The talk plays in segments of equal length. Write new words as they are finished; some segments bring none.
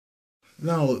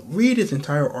Now, read this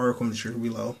entire article in the description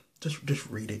below. Just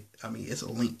read it. I mean, it's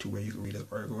a link to where you can read this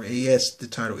article. And yes, the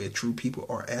title is True People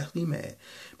Are Actually Mad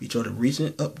because the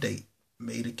recent update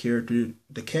made the character,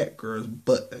 the Catgirl's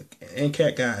butt, and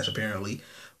cat guys apparently,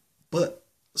 but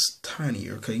it's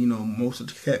tinier. Because, you know, most of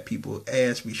the cat people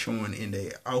ass be showing in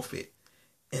their outfit.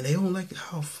 And they don't like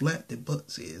how flat the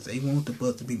butts is. They want the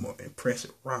butt to be more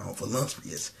impressive, round,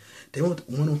 voluptuous. They want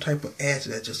one of them type of ass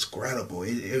that's just scratchable.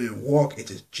 It walk, it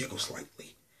just jiggles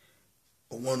slightly.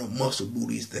 Or one of them muscle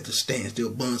booties that just stand still,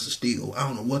 buns of steel. I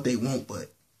don't know what they want,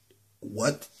 but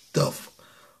what the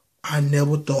I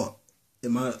never thought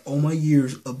in all my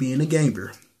years of being a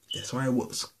gamer, that's why I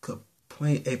was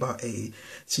complaining about a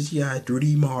CGI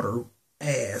 3D model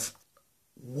ass.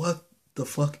 What the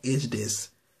fuck is this?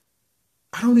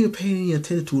 I don't even pay any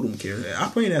attention to them characters.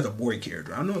 I'm playing as a boy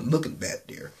character. I'm not looking back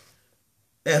there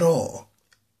at all.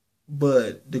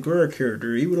 But the girl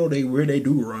character, even though they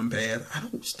do run past, I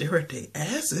don't stare at their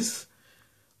asses.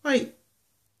 Like,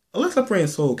 unless I'm playing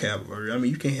Soul Cavalry, I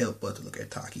mean, you can't help but to look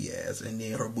at Taki ass and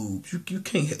then her boobs. You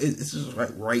can't. It's just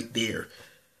like right there.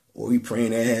 Or you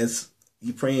playing a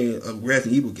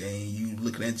Resident Evil game, you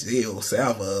looking at Jill,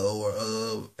 Salva,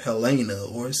 or Helena,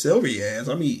 or Sylvia ass.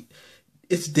 I mean,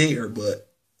 it's there, but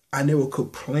I never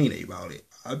complain about it.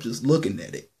 I'm just looking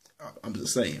at it. I'm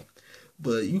just saying.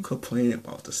 But you complain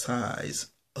about the size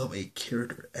of a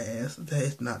character ass.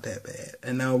 That's not that bad.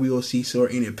 And now we will see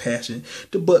sort in passion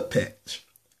the butt patch.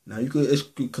 Now you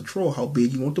can control how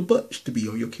big you want the butt to be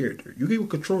on your character. You can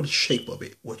control the shape of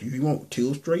it. What you want,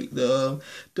 tilt straight, the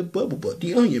bubble butt,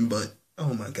 the onion butt.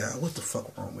 Oh my God, what the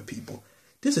fuck wrong with people?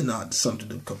 This is not something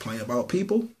to complain about,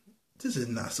 people. This is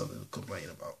not something to complain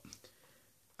about.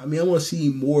 I mean, I want to see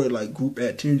more like group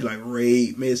activities, like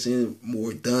raid, missing,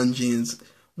 more dungeons,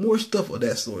 more stuff of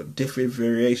that sort. Different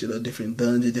variation of different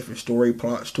dungeons, different story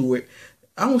plots to it.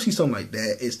 I want to see something like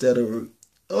that instead of,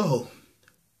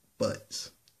 but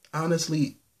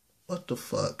honestly, what the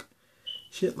fuck?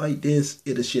 Shit like this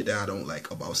is the shit that I don't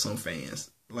like about some fans.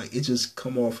 Like, it just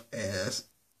come off as,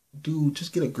 dude,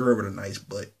 just get a girl with a nice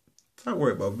butt. Don't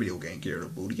worry about video game character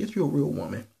booty. Get you a real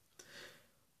woman.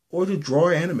 Or just draw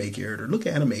an anime character. Look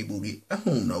at anime booty. I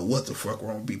don't know what the fuck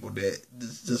wrong with people that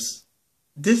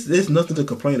there's nothing to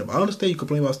complain about. I understand you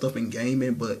complain about stuff in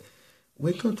gaming, but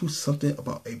when it comes to something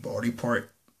about a body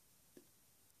part,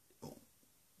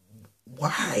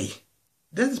 why?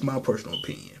 That's my personal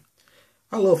opinion.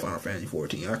 I love Final Fantasy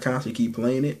 14. I constantly keep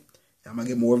playing it. I'm gonna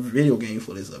get more video game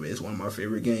footage of it. It's one of my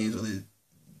favorite games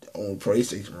on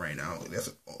PlayStation right now.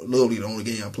 That's literally the only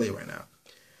game I play right now.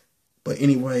 But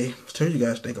anyway, tell you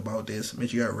guys think about this.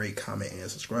 Make sure you guys rate, comment, and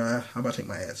subscribe. I'm about to take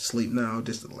my ass to sleep now.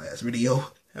 This is the last video.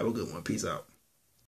 Have a good one. Peace out.